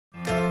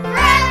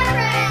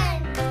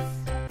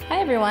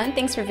everyone,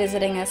 thanks for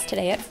visiting us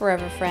today at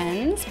Forever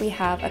Friends. We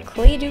have a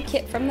clay do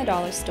kit from the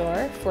dollar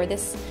store for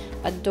this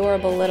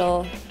adorable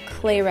little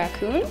clay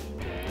raccoon.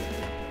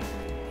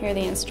 Here are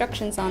the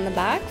instructions on the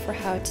back for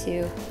how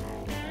to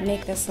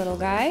make this little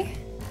guy.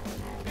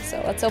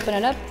 So let's open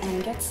it up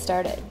and get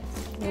started.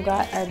 We've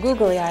got our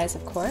googly eyes,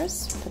 of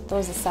course. Put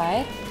those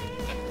aside.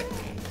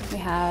 We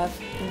have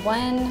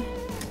 1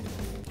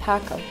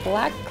 pack of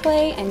black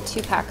clay and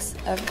 2 packs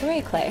of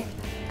gray clay.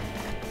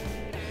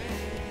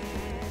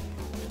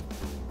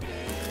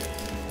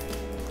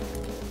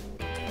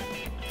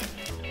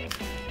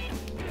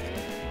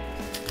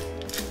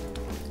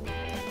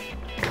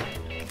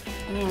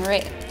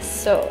 Alright,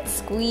 so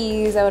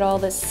squeeze out all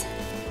this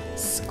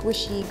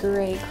squishy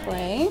gray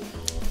clay.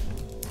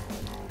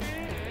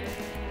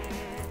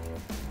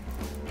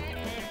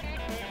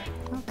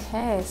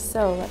 Okay,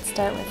 so let's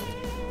start with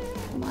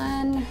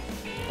 1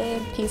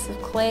 big piece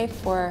of clay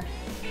for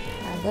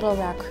our little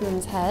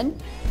raccoon's head.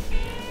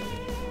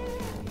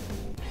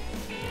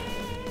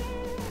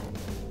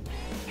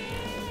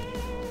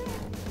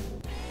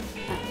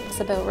 That looks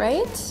about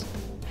right.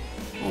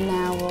 And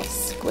now we'll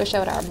squish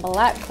out our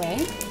black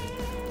clay.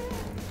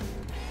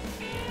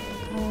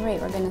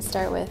 Alright, we're going to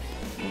start with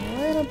a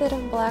little bit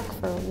of black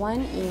for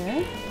 1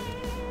 ear.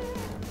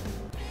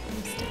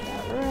 Stick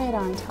that right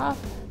on top.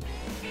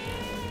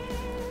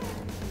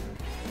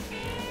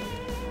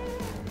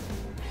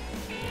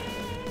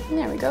 And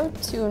there we go,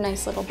 2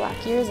 nice little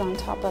black ears on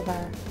top of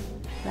our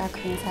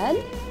raccoon's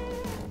head.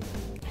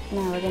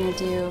 Now we're going to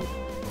do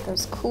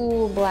those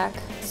cool black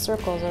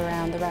circles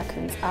around the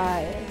raccoon's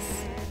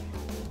eyes.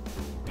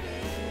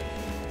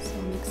 So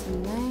we'll make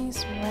some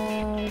nice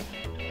round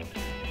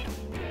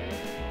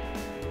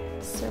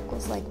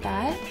circles like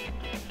that.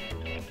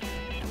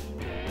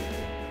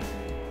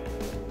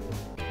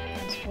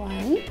 There's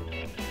 1.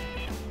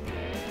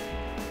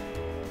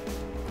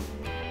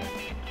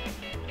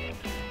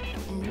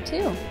 And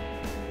 2.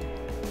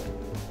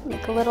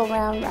 Make a little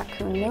round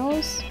raccoon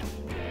nose.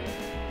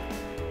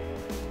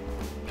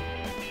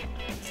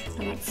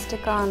 And let's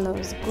stick on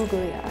those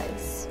googly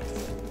eyes.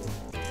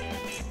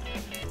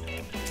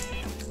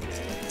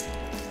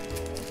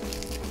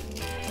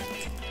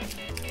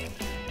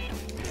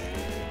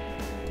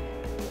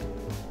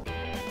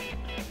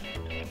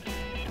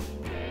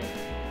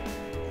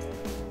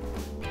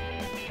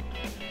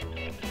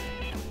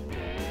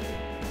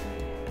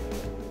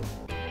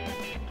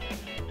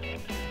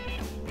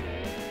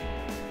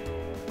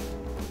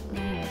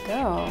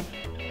 Go.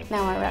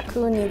 Now our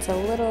raccoon needs a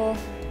little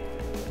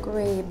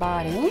gray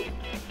body.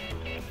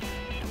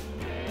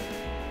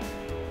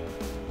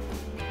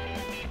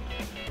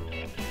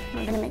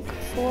 We're going to make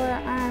 4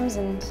 arms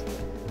and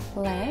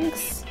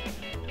legs,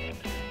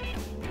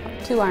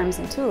 or 2 arms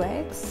and 2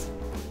 legs.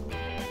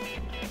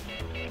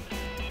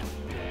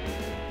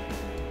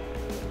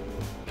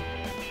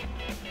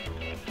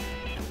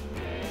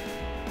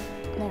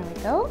 There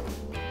we go.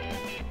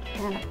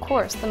 And of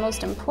course, the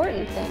most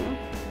important thing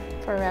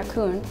for a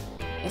raccoon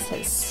is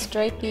his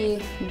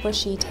stripy,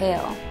 bushy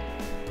tail.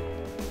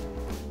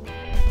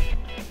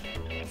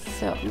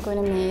 So I'm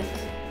going to make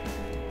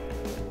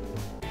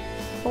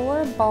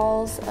 4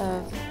 balls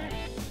of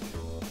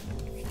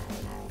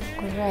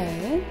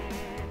gray,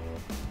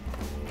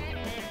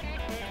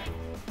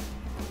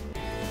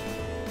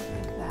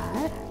 like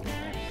that.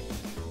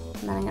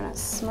 And then I'm going to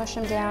smush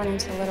them down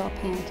into little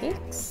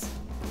pancakes.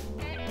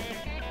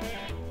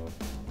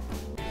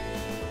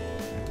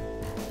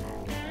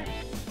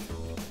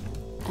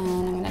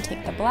 And I'm going to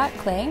take the black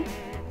clay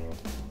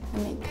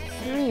and make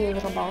 3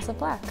 little balls of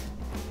black.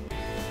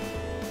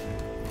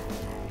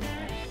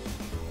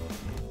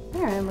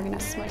 There, and we're going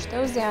to smush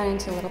those down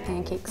into little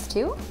pancakes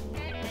too.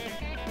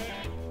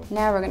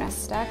 Now we're going to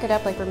stack it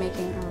up like we're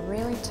making a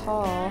really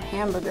tall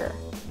hamburger.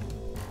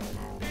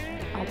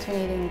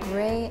 Alternating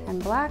gray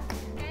and black,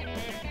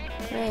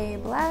 gray,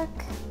 black,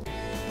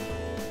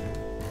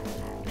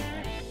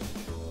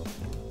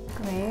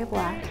 gray,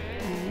 black,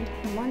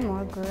 and 1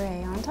 more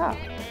gray on top.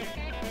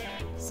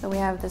 So we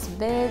have this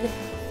big,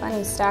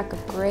 funny stack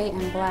of gray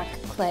and black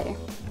clay.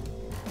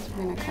 So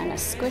we're going to kind of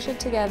squish it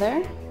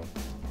together,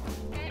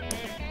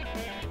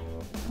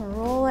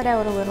 roll it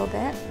out a little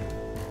bit.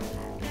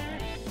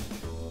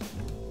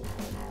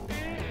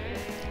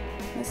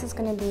 This is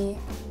going to be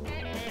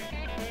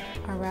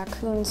our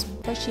raccoon's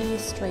bushy,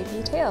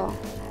 stripy tail.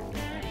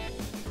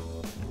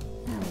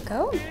 There we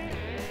go.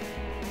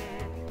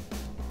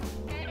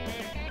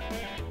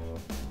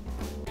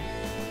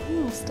 And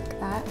we'll stick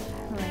that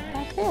right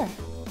back there.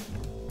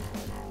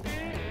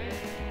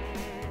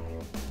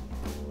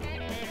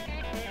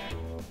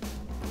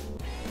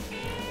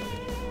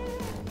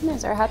 And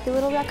there's our happy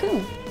little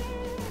raccoon.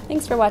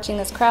 Thanks for watching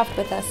this craft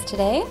with us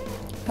today.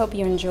 Hope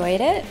you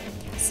enjoyed it.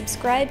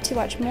 Subscribe to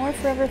watch more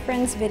Forever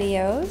Friends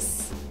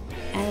videos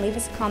and leave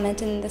us a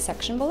comment in the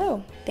section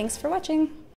below. Thanks for watching.